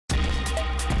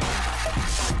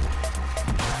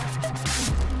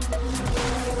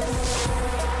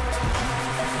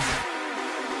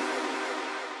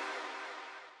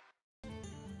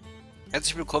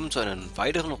Herzlich willkommen zu einer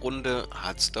weiteren Runde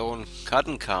Hearthstone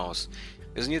Kartenchaos.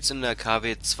 Wir sind jetzt in der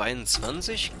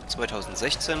KW22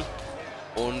 2016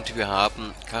 und wir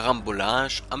haben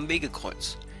Karambolage am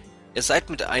Wegekreuz. Ihr seid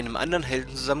mit einem anderen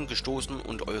Helden zusammengestoßen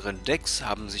und eure Decks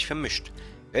haben sich vermischt.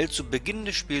 Wählt zu Beginn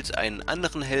des Spiels einen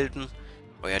anderen Helden.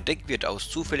 Euer Deck wird aus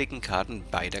zufälligen Karten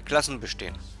beider Klassen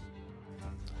bestehen.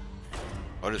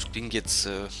 Oh, das klingt jetzt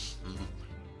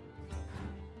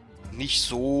nicht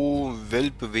so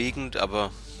weltbewegend,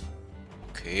 aber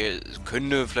okay, es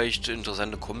könnte vielleicht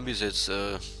interessante Kombis jetzt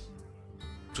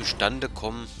zustande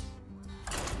kommen.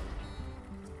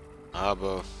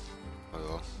 Aber,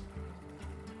 naja,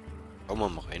 schauen wir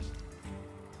mal rein.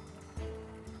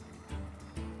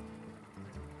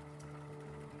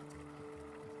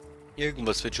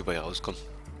 Irgendwas wird schon bei rauskommen.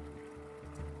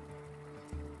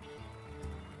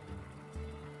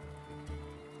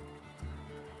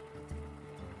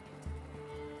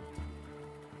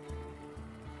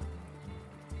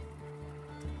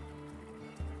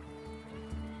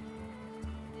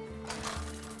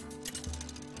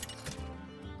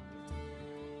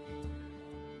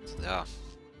 Ja.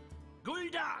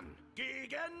 Guldan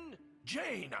gegen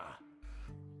Jaina.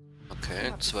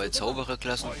 Okay, zwei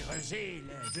Zaubererklassen. Eure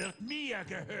Seele wird mir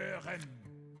gehören.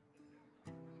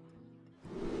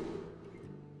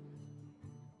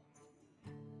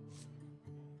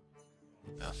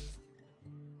 Ja.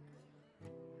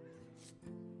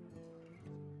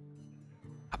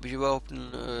 Habe ich überhaupt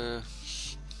ein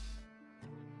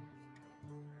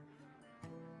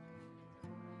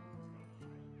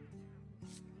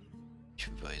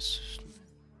ich weiß es nicht.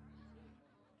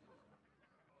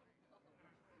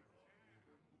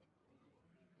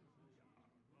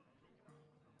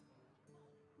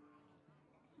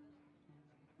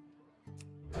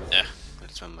 Ja,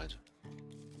 jetzt mal so.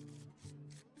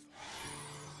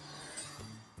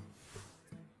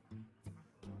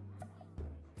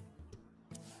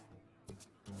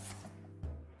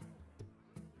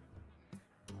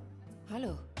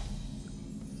 Hallo.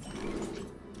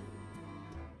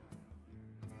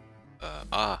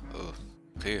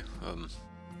 Okay,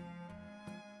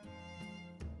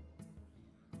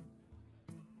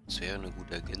 das wäre eine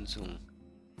gute Ergänzung.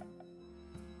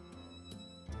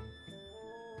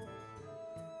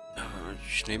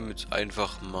 Ich nehme jetzt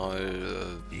einfach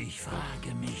mal Ich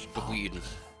frage mich, Druiden.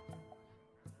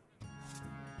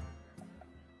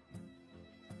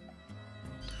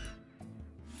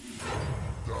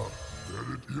 Das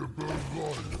werdet ihr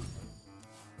bereuen.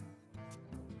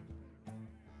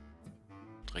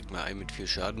 Direkt mal ein mit 4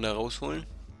 Schaden da rausholen.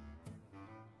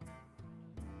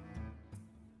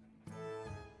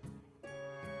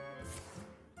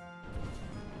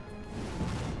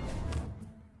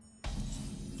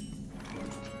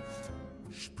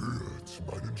 Spürt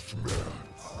meinen Schmerz.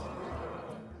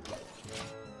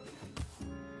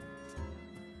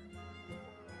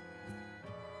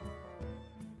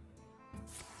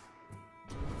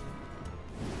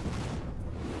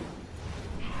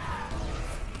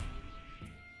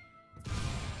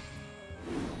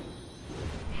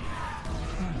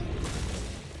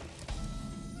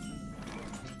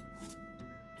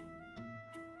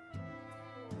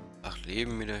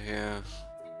 Leben wieder her.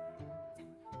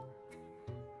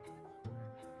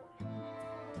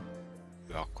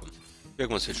 Ja, komm.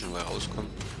 Irgendwas wird schon mal rauskommen.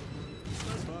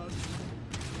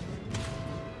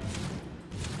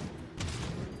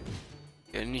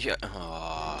 Ja, nicht...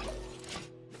 Ah.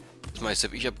 Das meiste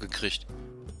habe ich abgekriegt.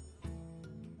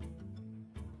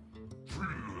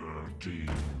 Für den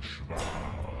Schwarz.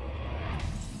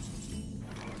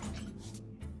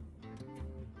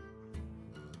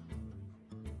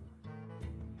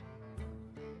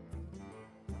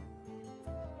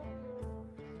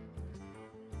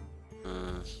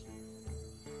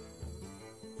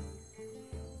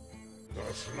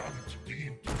 Das Land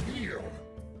dient mir.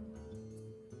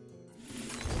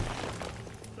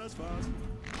 das war's.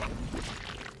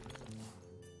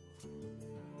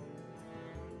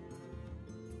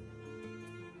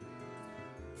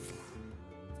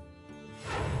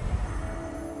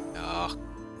 Ja.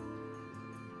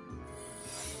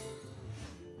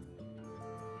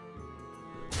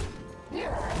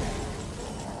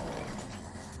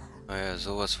 Naja,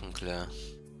 sowas von klar.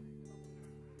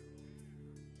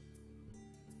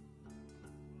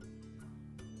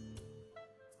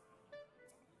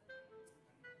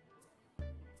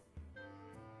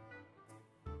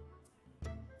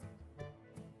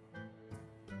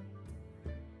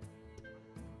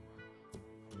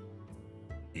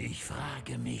 Ich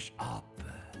frage mich, ob...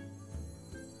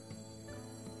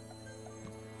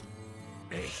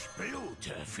 Ich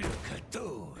blute für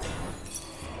Cthulhu.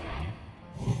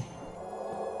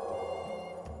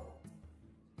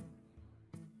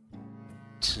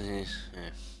 Was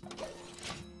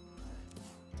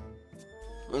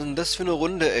ist denn das für eine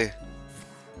Runde, ey?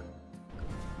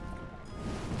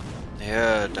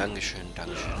 Ja, dankeschön,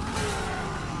 dankeschön.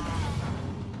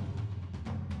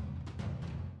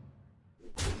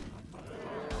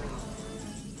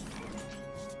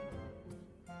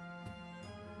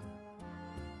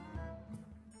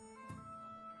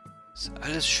 Ist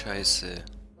alles scheiße.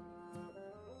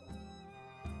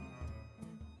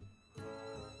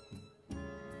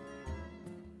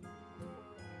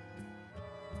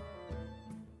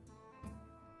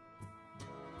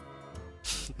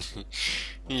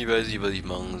 Ich weiß nicht, was ich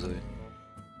machen soll.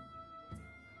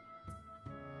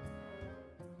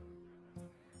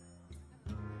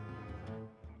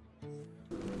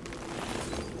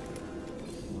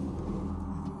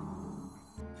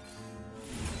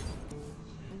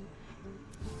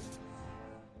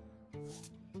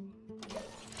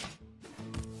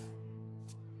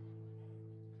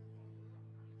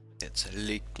 Der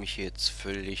zerlegt mich jetzt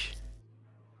völlig.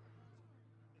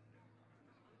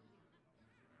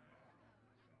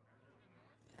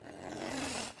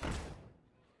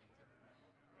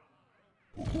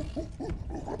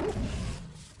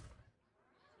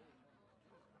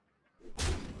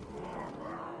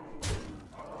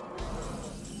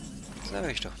 Sag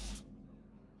ich doch.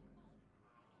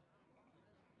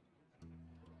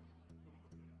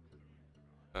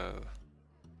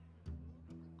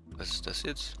 Was ist das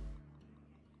jetzt?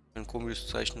 Ein komisches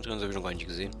Zeichen drin, das habe ich noch gar nicht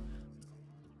gesehen.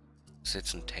 Ist das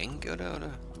jetzt ein Tank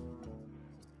oder?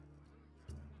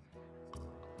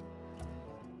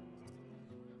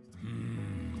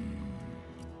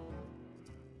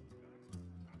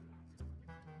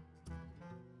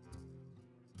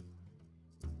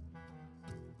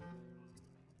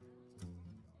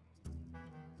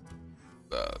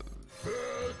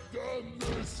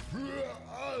 Verdammnis für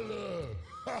alle!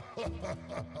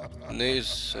 Nee,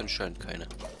 ist anscheinend keine.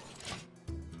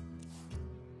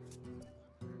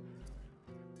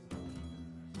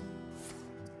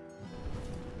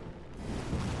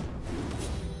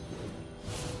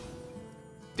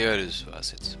 Ja, das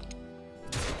war's jetzt.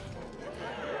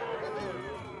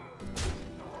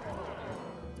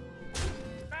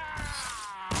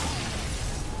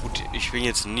 Gut, ich bin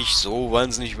jetzt nicht so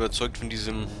wahnsinnig überzeugt von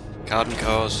diesem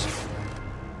Kartenchaos.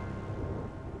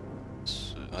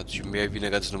 Es hat sich mehr wie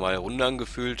eine ganz normale Runde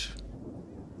angefühlt.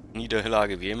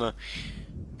 Niederlage wie immer.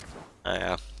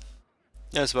 Naja.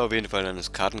 Ja, es war auf jeden Fall ein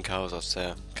Kartenchaos aus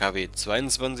der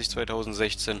KW22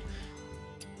 2016.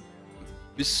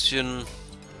 Bisschen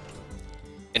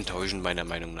enttäuschend meiner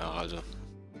Meinung nach, also.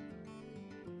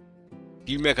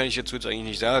 Viel mehr kann ich dazu jetzt eigentlich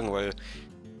nicht sagen, weil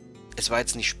es war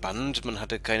jetzt nicht spannend, man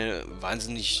hatte keine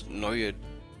wahnsinnig neue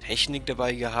Technik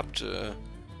dabei gehabt.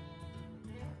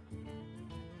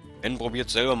 Probiert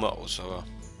selber mal aus, aber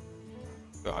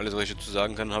ja, alles, was ich dazu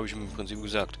sagen kann, habe ich im Prinzip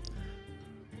gesagt.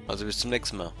 Also bis zum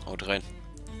nächsten Mal. Haut rein.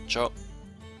 Ciao.